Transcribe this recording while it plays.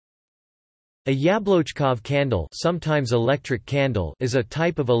A Yablochkov candle, sometimes electric candle, is a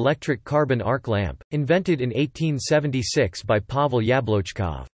type of electric carbon arc lamp, invented in 1876 by Pavel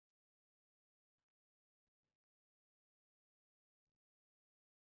Yablochkov.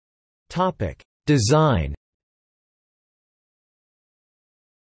 Design.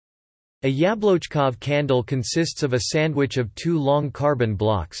 A Yablochkov candle consists of a sandwich of two long carbon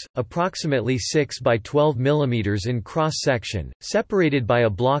blocks, approximately 6 by 12 mm in cross-section, separated by a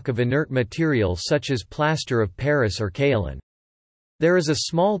block of inert material such as plaster of Paris or kaolin. There is a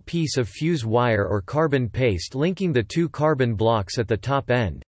small piece of fuse wire or carbon paste linking the two carbon blocks at the top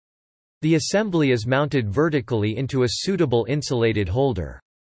end. The assembly is mounted vertically into a suitable insulated holder.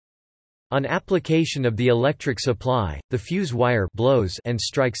 On application of the electric supply, the fuse wire blows and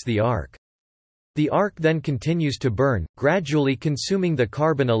strikes the arc. The arc then continues to burn, gradually consuming the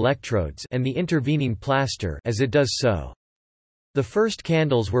carbon electrodes and the intervening plaster as it does so. The first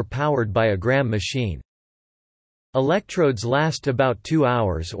candles were powered by a Graham machine. Electrodes last about 2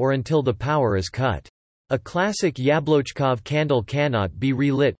 hours or until the power is cut. A classic Yablochkov candle cannot be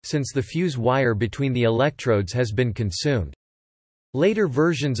relit, since the fuse wire between the electrodes has been consumed. Later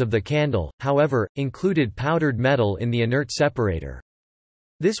versions of the candle, however, included powdered metal in the inert separator.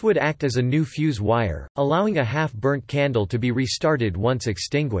 This would act as a new fuse wire, allowing a half-burnt candle to be restarted once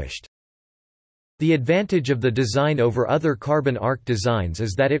extinguished. The advantage of the design over other carbon arc designs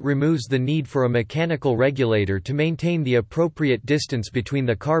is that it removes the need for a mechanical regulator to maintain the appropriate distance between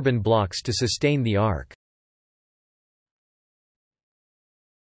the carbon blocks to sustain the arc.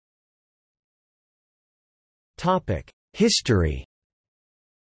 History.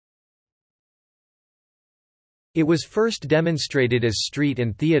 It was first demonstrated as street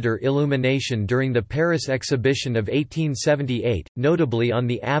and theatre illumination during the Paris exhibition of 1878, notably on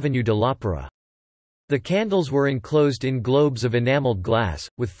the Avenue de l'Opéra. The candles were enclosed in globes of enameled glass,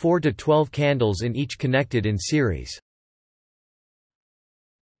 with 4 to 12 candles in each connected in series.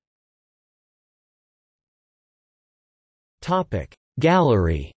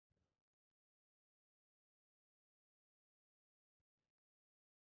 Gallery.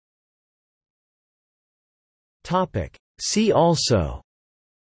 See also: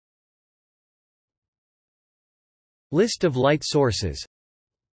 List of light sources,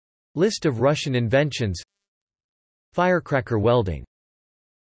 List of Russian inventions, Firecracker welding.